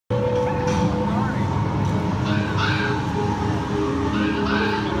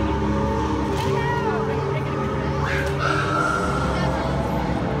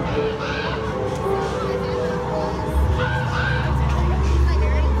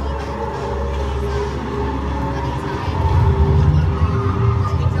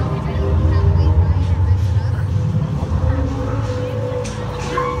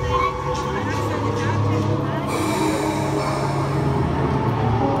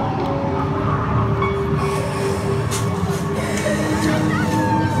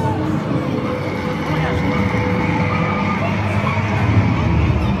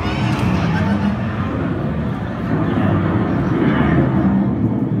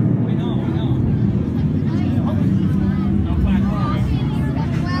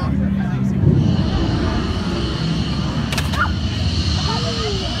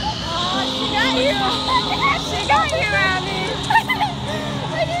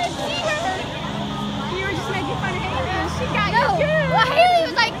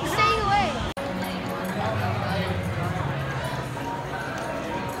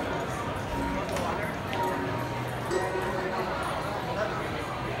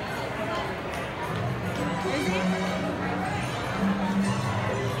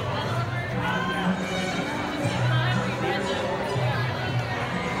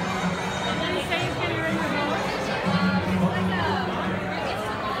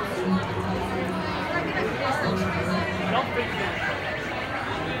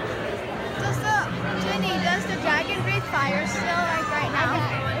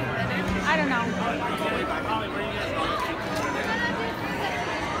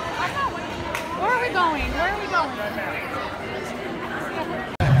we going? Where are we going?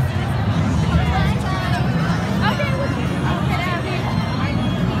 Okay, we'll get out of here.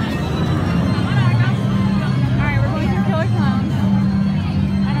 Alright, we're going through Killer Clowns.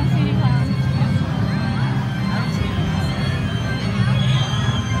 I don't see any clowns.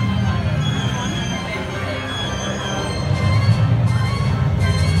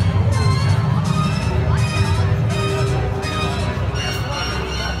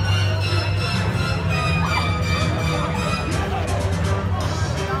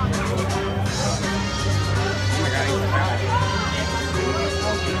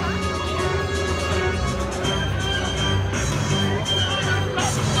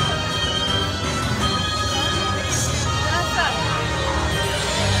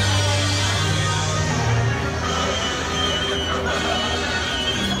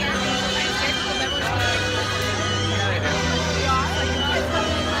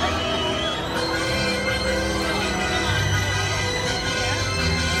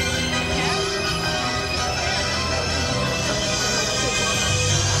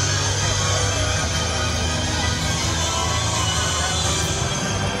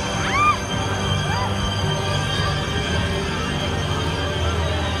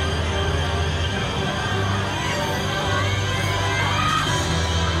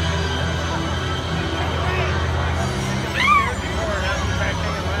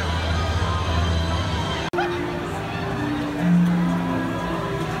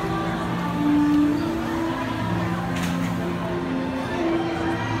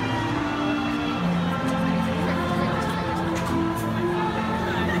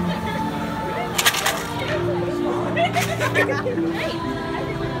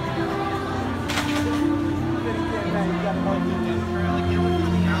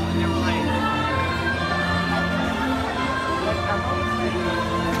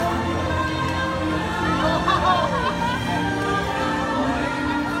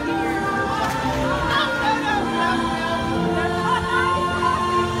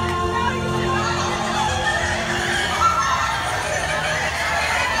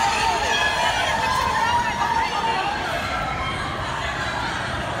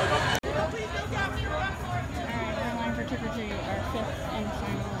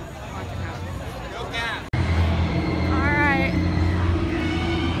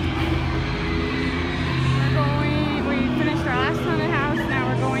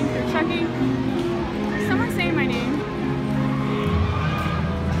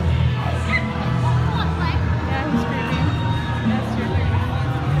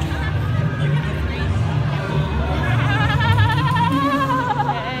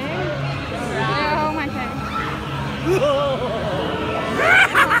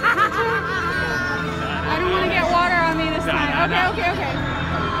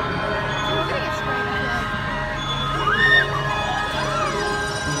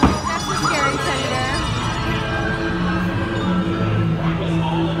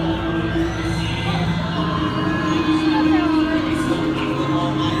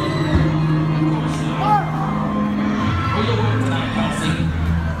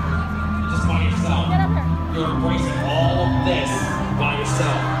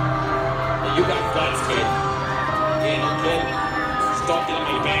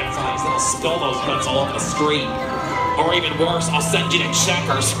 Spill those guts all over the street. Or even worse, I'll send you to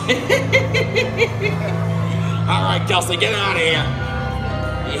Checkers. Alright, Kelsey, get out of here.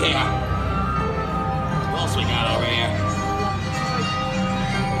 Yeah. What else we got over here?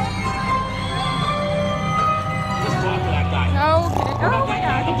 Just talk to that guy. Okay. That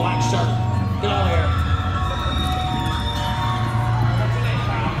guy in the black shirt. Get over here.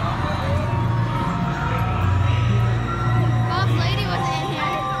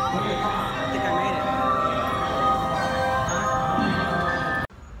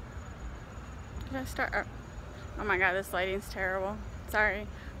 Oh my god, this lighting's terrible. Sorry.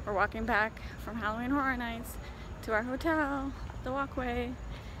 We're walking back from Halloween Horror Nights to our hotel, the walkway.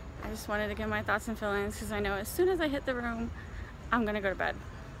 I just wanted to give my thoughts and feelings because I know as soon as I hit the room, I'm gonna go to bed.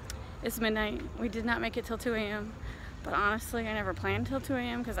 It's midnight. We did not make it till 2 a.m. But honestly, I never planned till 2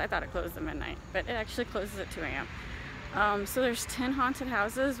 a.m. because I thought it closed at midnight. But it actually closes at 2 a.m. So there's 10 haunted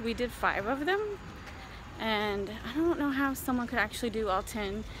houses. We did 5 of them. And I don't know how someone could actually do all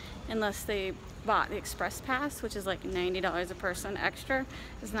 10 unless they bought the express pass, which is like $90 a person extra.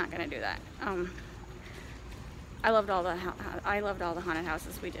 Is not gonna do that. I loved all the haunted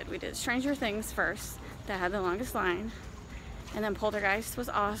houses we did. We did Stranger Things first, that had the longest line, and then Poltergeist was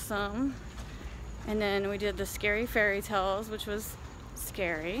awesome, and then we did the Scary Fairy Tales, which was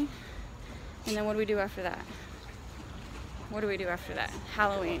scary, and then what do we do after that?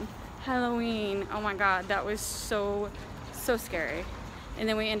 Halloween. Halloween, oh my god, that was so scary. And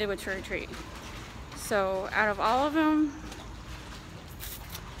then we ended with trick or treat. So out of all of them,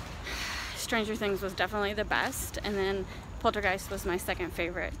 Stranger Things was definitely the best, and then Poltergeist was my second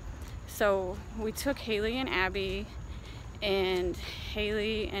favorite. So we took Haley and Abby, and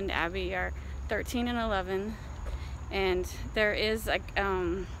Haley and Abby are 13 and 11, and there is like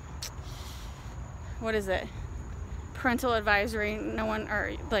what is it, parental advisory, no one,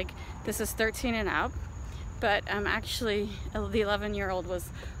 or like this is 13 and up, but actually the 11-year-old was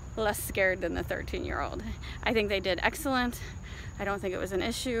less scared than the 13-year-old. I think they did excellent. I don't think it was an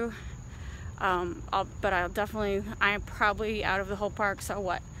issue. But I'm probably out of the whole park saw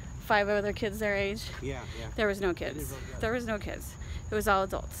what, 5 other kids their age? Yeah. There was no kids. There was no kids. It was all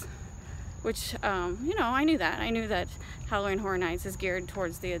adults. Which, you know, I knew that. I knew that Halloween Horror Nights is geared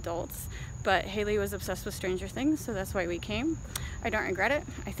towards the adults. But Haley was obsessed with Stranger Things, so that's why we came. I don't regret it.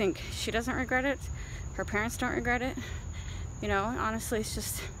 I think she doesn't regret it. Her parents don't regret it. You know, honestly,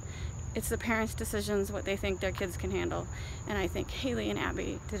 it's the parents' decisions, what they think their kids can handle. And I think Haley and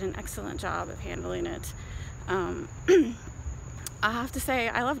Abby did an excellent job of handling it. I have to say,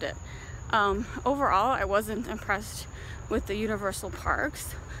 I loved it. Overall, I wasn't impressed with the Universal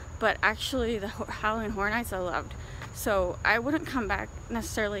parks, but actually the Halloween Horror Nights I loved. So I wouldn't come back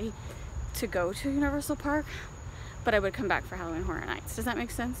necessarily to go to Universal Park, but I would come back for Halloween Horror Nights. Does that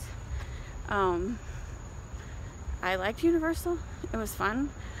make sense? I liked Universal. It was fun.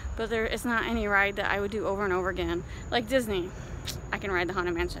 But there is not any ride that I would do over and over again. Like Disney, I can ride the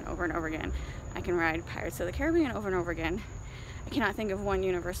Haunted Mansion over and over again. I can ride Pirates of the Caribbean over and over again. I cannot think of one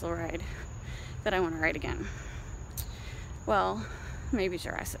Universal ride that I want to ride again. Well, maybe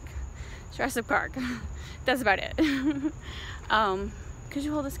Jurassic Park. That's about it. Could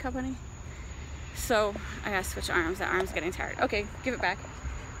you hold this cup, honey? So I gotta switch arms. That arm's getting tired. Okay, give it back.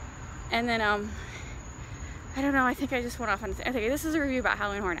 And then I don't know, I think I just went off on okay, this is a review about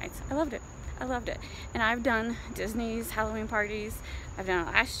Halloween Horror Nights. I loved it. And I've done Disney's Halloween parties. I've done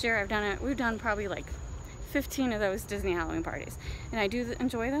it last year. We've done probably like 15 of those Disney Halloween parties. And I do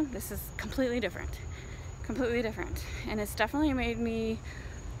enjoy them. This is completely different. And it's definitely made me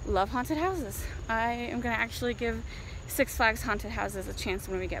love haunted houses. I am gonna actually give Six Flags haunted houses a chance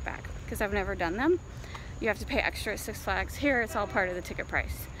when we get back, because I've never done them. You have to pay extra at Six Flags. Here, it's all part of the ticket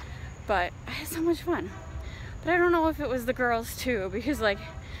price. But I had so much fun. But I don't know if it was the girls too, because like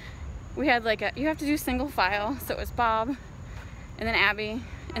we had like you have to do single file, so it was Bob and then Abby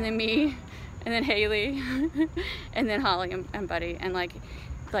and then me and then Haley and then Holly and Buddy, and like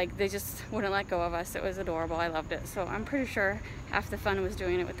they just wouldn't let go of us. It was adorable. I loved it. So I'm pretty sure half the fun was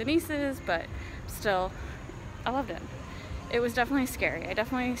doing it with the nieces, but still I loved it. It was definitely scary.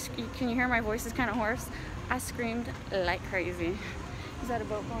 Can you hear my voice is kind of hoarse? I screamed like crazy. Is that a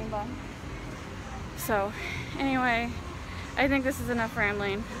boat going by? So anyway, I think this is enough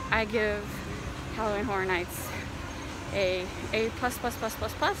rambling. I give Halloween Horror Nights a A+++++,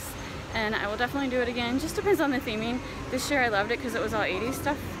 and I will definitely do it again. Just depends on the theming. This year I loved it because it was all 80s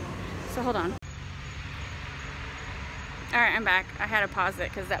stuff. So hold on. Alright, I'm back. I had to pause it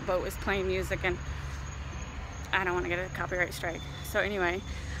because that boat was playing music and I don't want to get a copyright strike. So anyway,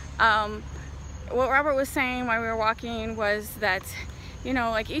 what Robert was saying while we were walking was that, you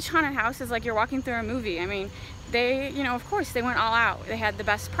know, like each haunted house is like you're walking through a movie. I mean, they, you know, of course they went all out. They had the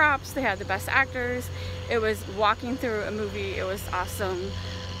best props, they had the best actors. It was walking through a movie. It was awesome.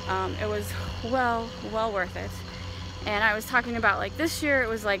 It was well worth it. And I was talking about like this year, it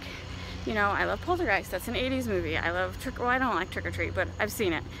was like, you know, I love Poltergeist. That's an 80s movie. I love well, I don't like Trick or Treat, but I've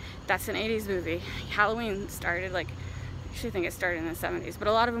seen it. That's an 80s movie. Halloween started like, I actually think it started in the 70s, but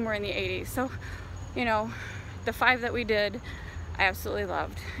a lot of them were in the 80s. So, you know, the 5 that we did, I absolutely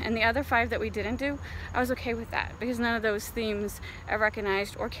loved. And the other 5 that we didn't do, I was okay with that because none of those themes I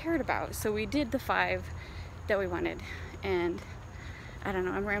recognized or cared about. So we did the 5 that we wanted. And I don't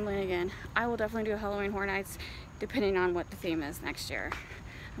know, I'm rambling again. I will definitely do Halloween Horror Nights depending on what the theme is next year.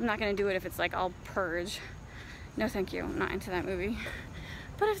 I'm not gonna do it if it's like all Purge. No thank you, I'm not into that movie.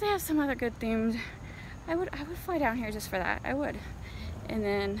 But if they have some other good themes, I would fly down here just for that. I would. And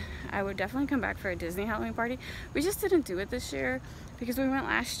then I would definitely come back for a Disney Halloween party. We just didn't do it this year because we went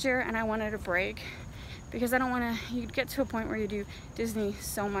last year and I wanted a break because I don't want to, you'd get to a point where you do Disney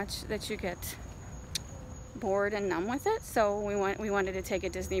so much that you get bored and numb with it. So we wanted to take a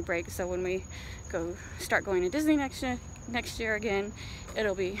Disney break, so when we start going to Disney next year again,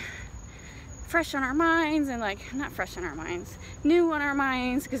 it'll be fresh on our minds, and like not fresh on our minds, new on our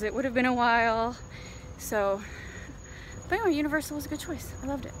minds, because it would have been a while. So but anyway, Universal was a good choice. I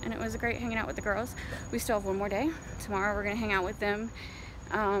loved it, and it was great hanging out with the girls. We still have one more day. Tomorrow we're gonna hang out with them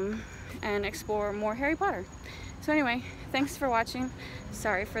and explore more Harry Potter. So anyway, thanks for watching.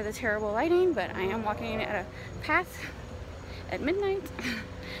 Sorry for the terrible lighting, but I am walking at a path at midnight.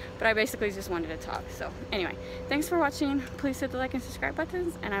 But I basically just wanted to talk. So anyway, thanks for watching. Please hit the like and subscribe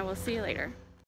buttons, and I will see you later.